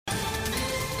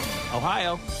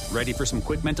Ohio, ready for some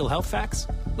quick mental health facts?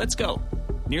 Let's go.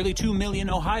 Nearly 2 million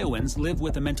Ohioans live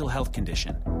with a mental health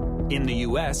condition. In the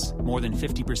U.S., more than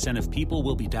 50% of people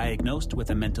will be diagnosed with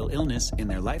a mental illness in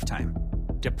their lifetime.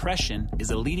 Depression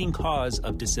is a leading cause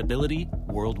of disability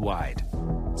worldwide.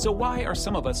 So why are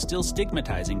some of us still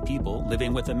stigmatizing people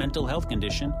living with a mental health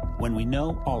condition when we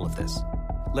know all of this?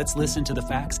 Let's listen to the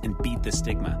facts and beat the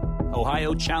stigma.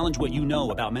 Ohio, challenge what you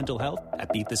know about mental health at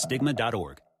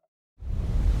beatthestigma.org.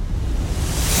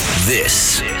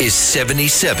 This is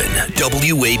 77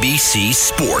 WABC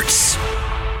Sports.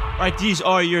 All right, these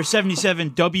are your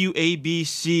 77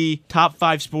 WABC Top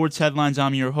 5 Sports headlines.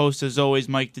 I'm your host, as always,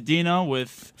 Mike Didino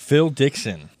with Phil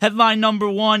Dixon. Headline number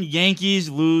 1, Yankees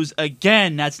lose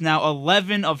again. That's now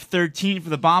 11 of 13 for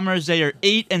the Bombers. They are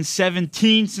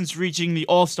 8-17 since reaching the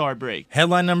All-Star break.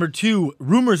 Headline number 2,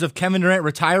 rumors of Kevin Durant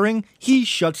retiring. He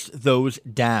shuts those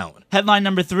down. Headline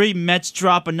number 3, Mets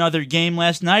drop another game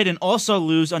last night and also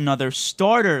lose another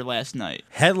starter last night.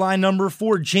 Headline number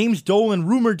 4, James Dolan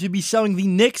rumored to be selling the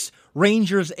Knicks,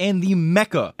 Rangers, and the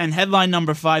Mecca. And headline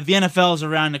number 5, the NFL is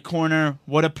around the corner.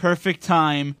 What a perfect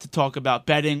time to talk about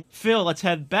betting. Phil, let's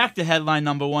head back to headline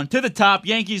number 1. To the top,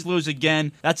 Yankees lose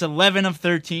again. That's 11 of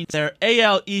 13. Their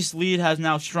AL East lead has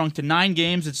now shrunk to 9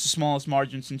 games. It's the smallest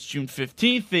margin since June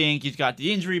 15th. The Yankees got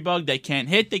the injury bug. They can't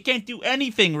hit. They can't do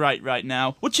anything right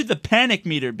now. What should the panic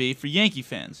meter be for Yankee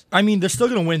fans? I mean, they're still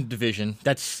going to win the division.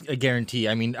 That's a guarantee.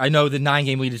 I mean, I know the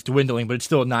 9-game lead is dwindling, but it's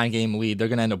still a 9-game lead. They're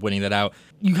going to end up winning that out.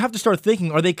 You have to start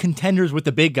thinking, are they contenders with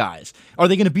the big guys? Are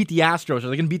they going to beat the Astros? Are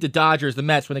they going to beat the Dodgers, the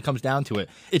Mets when it comes down to it?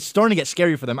 It's starting to get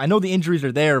scary for them. I know the injuries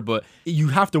are there, but you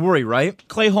have to worry, right?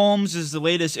 Clay Holmes is the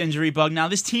latest injury bug. Now,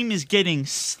 this team is getting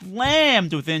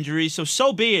slammed with injuries,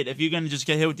 so be it if you're going to just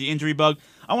get hit with the injury bug.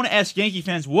 I want to ask Yankee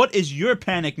fans, what is your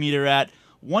panic meter at?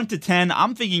 1 to 10.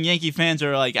 I'm thinking Yankee fans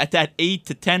are like at that 8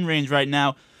 to 10 range right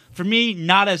now. For me,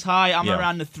 not as high. I'm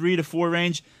around the 3 to 4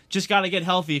 range. Just got to get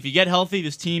healthy. If you get healthy,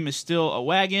 this team is still a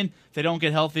wagon. If they don't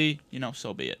get healthy,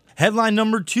 so be it. Headline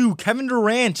number 2, Kevin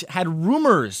Durant had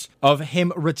rumors of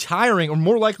him retiring, or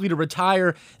more likely to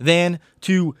retire than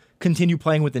to continue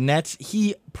playing with the Nets.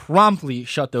 He promptly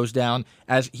shut those down,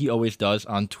 as he always does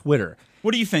on Twitter.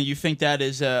 What do you think? You think that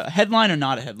is a headline or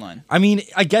not a headline? I mean,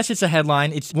 I guess it's a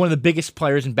headline. It's one of the biggest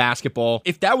players in basketball.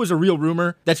 If that was a real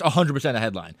rumor, that's 100% a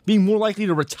headline. Being more likely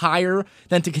to retire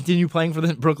than to continue playing for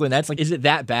the Brooklyn Nets, is it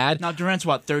that bad? Now, Durant's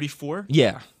what, 34?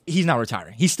 Yeah. He's not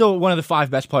retiring. He's still one of the 5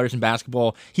 best players in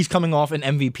basketball. He's coming off an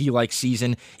MVP-like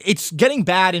season. It's getting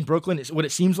bad in Brooklyn, is what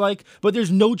it seems like, but there's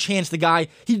no chance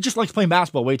he just likes playing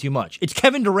basketball way too much. It's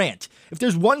Kevin Durant. If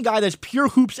there's one guy that's pure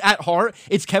hoops at heart,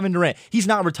 it's Kevin Durant. He's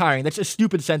not retiring. That's a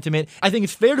stupid sentiment. I think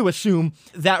it's fair to assume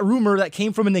that rumor that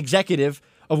came from an executive,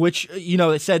 of which,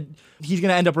 it said he's going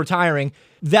to end up retiring,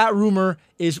 that rumor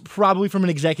is probably from an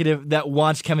executive that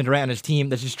wants Kevin Durant on his team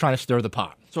that's just trying to stir the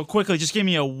pot. So quickly, just give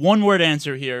me a one-word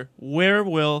answer here. Where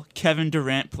will Kevin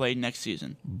Durant play next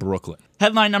season? Brooklyn.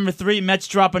 Headline number 3, Mets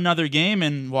drop another game,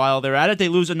 and while they're at it, they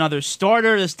lose another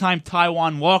starter, this time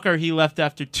Taijuan Walker. He left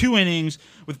after 2 innings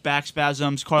with back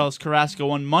spasms. Carlos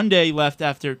Carrasco on Monday left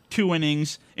after 2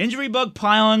 innings. Injury bug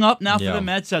piling up now for the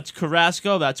Mets. That's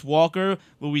Carrasco, that's Walker.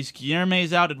 Luis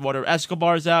Guillermo's out, Eduardo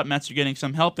Escobar's out. Mets are getting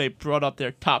some help. They brought up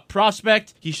their top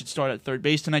prospect. He should start at third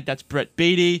base tonight. That's Brett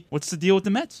Beatty. What's the deal with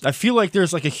the Mets? I feel like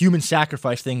there's a human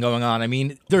sacrifice thing going on. I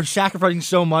mean, they're sacrificing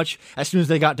so much as soon as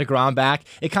they got DeGrom back.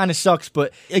 It kind of sucks,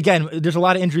 but again, there's a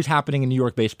lot of injuries happening in New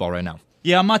York baseball right now.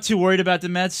 Yeah, I'm not too worried about the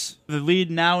Mets. The lead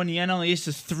now in the NL East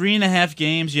is 3.5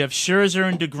 games. You have Scherzer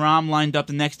and DeGrom lined up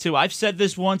the next 2. I've said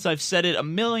this once. I've said it a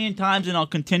million times, and I'll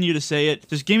continue to say it.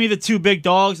 Just give me the 2 big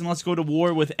dogs, and let's go to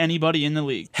war with anybody in the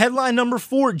league. Headline number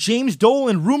 4, James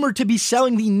Dolan rumored to be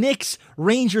selling the Knicks,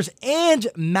 Rangers, and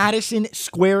Madison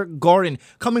Square Garden.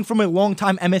 Coming from a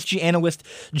longtime MSG analyst,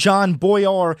 John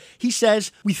Boyar, he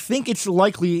says, we think it's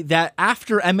likely that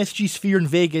after MSG Sphere in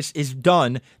Vegas is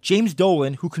done, James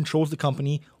Dolan, who controls the company,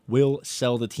 will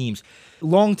sell the teams.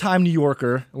 Longtime New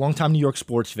Yorker, longtime New York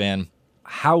sports fan,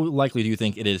 how likely do you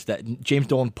think it is that James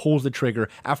Dolan pulls the trigger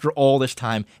after all this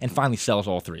time and finally sells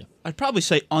all 3? I'd probably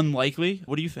say unlikely.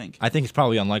 What do you think? I think it's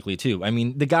probably unlikely, too. I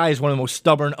mean, the guy is one of the most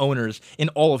stubborn owners in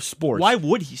all of sports. Why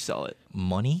would he sell it?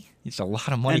 Money? It's a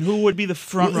lot of money. And who would be the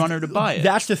front runner to buy it?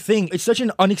 That's the thing. It's such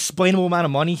an unexplainable amount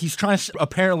of money. He's trying to,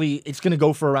 apparently, it's going to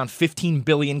go for around $15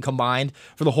 billion combined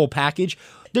for the whole package.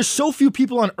 There's so few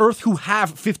people on earth who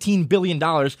have $15 billion,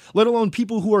 let alone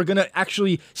people who are going to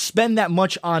actually spend that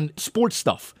much on sports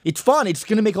stuff. It's fun. It's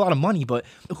going to make a lot of money, but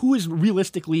who is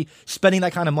realistically spending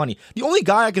that kind of money? The only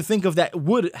guy I could think of that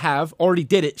would have already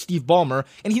did it, Steve Ballmer,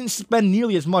 and he didn't spend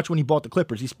nearly as much when he bought the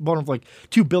Clippers. He bought them for like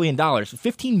 $2 billion.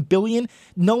 $15 billion,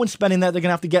 no one's spending that. They're going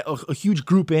to have to get a huge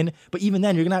group in, but even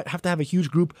then, you're going to have a huge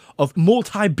group of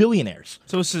multi-billionaires.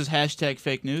 So this is hashtag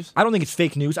fake news? I don't think it's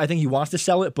fake news. I think he wants to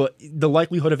sell it, but the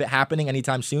likelihood of it happening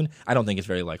anytime soon, I don't think it's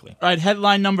very likely. All right,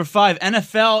 headline number 5.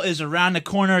 NFL is around the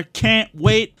corner. Can't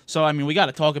wait. So, I mean, we got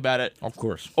to talk about it. Of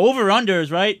course.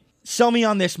 Over-unders, right? Sell me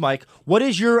on this, Mike. What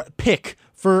is your pick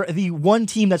for the one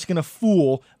team that's going to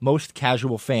fool most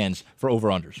casual fans for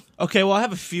over-unders? Okay, well, I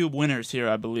have a few winners here,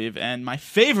 I believe. And my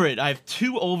favorite, I have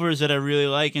 2 overs that I really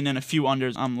like, and then a few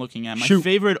unders I'm looking at. My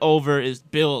favorite over is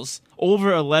Bills.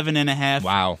 Over 11.5.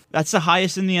 Wow. That's the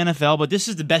highest in the NFL, but this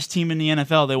is the best team in the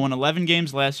NFL. They won 11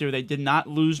 games last year. They did not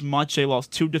lose much. They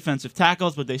lost 2 defensive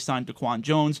tackles, but they signed DaQuan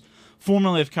Jones.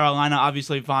 Formerly of Carolina,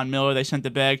 obviously Von Miller, they sent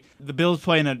the bag. The Bills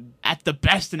play at the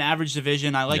best in average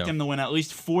division. I like them to win at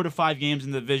least 4 to 5 games in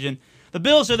the division. The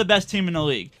Bills are the best team in the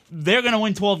league. They're going to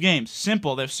win 12 games.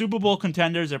 Simple. They're Super Bowl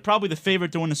contenders. They're probably the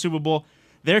favorite to win the Super Bowl.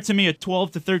 They're, to me, a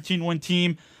 12 to 13 win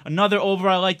team. Another over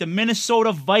I like, the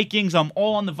Minnesota Vikings. I'm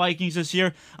all on the Vikings this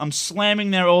year. I'm slamming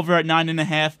their over at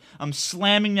 9.5. I'm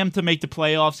slamming them to make the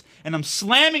playoffs. And I'm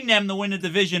slamming them to win the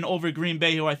division over Green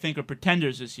Bay, who I think are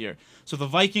pretenders this year. So the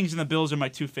Vikings and the Bills are my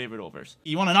 2 favorite overs.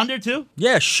 You want an under, too?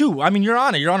 Yeah, shoot. I mean, you're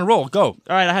on it. You're on a roll. Go. All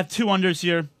right, I have 2 unders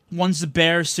here. One's the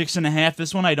Bears, 6.5.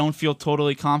 This one I don't feel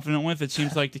totally confident with. It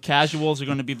seems like the casuals are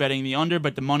going to be betting the under,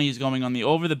 but the money is going on the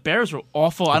over. The Bears are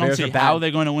awful. I don't see how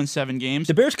they're going to win 7 games.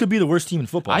 The Bears could be the worst team in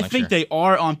football. I think they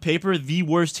are, on paper, the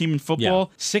worst team in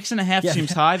football. 6.5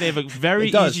 seems high. They have a very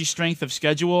easy strength of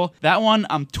schedule. That one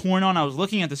I'm torn on. I was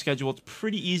looking at the schedule. It's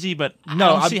pretty easy, but I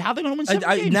don't see how they're going to win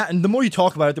 7 games. The more you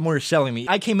talk about it, the more you're selling me.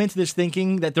 I came into this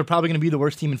thinking that they're probably going to be the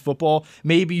worst team in football.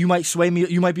 Maybe you might sway me.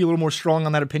 You might be a little more strong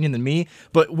on that opinion than me.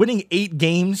 But winning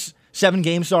 7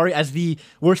 games, as the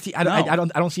worst team. I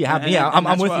don't see it happening.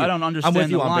 I'm with you. I don't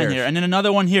understand the line here. And then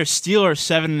another one here, Steelers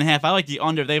 7.5. I like the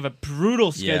under. They have a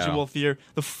brutal schedule here.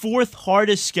 The 4th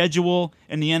hardest schedule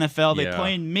in the NFL. They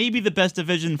play in maybe the best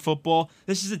division in football.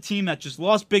 This is a team that just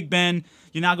lost Big Ben.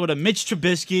 You now go to Mitch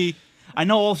Trubisky. I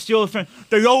know all Steelers fans,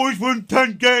 they always win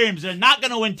 10 games. They're not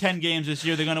going to win 10 games this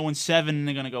year. They're going to win 7, and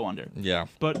they're going to go under. Yeah.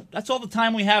 But that's all the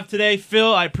time we have today.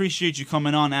 Phil, I appreciate you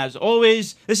coming on as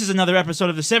always. This is another episode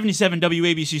of the 77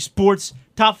 WABC Sports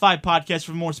Top 5 podcast.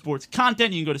 For more sports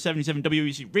content, you can go to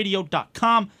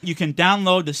 77WABCRadio.com. You can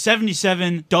download the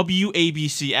 77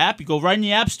 WABC app. You go right in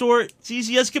the App Store. It's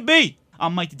easy as could be.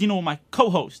 I'm Mike Dino with my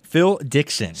co-host, Phil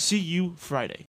Dixon. See you Friday.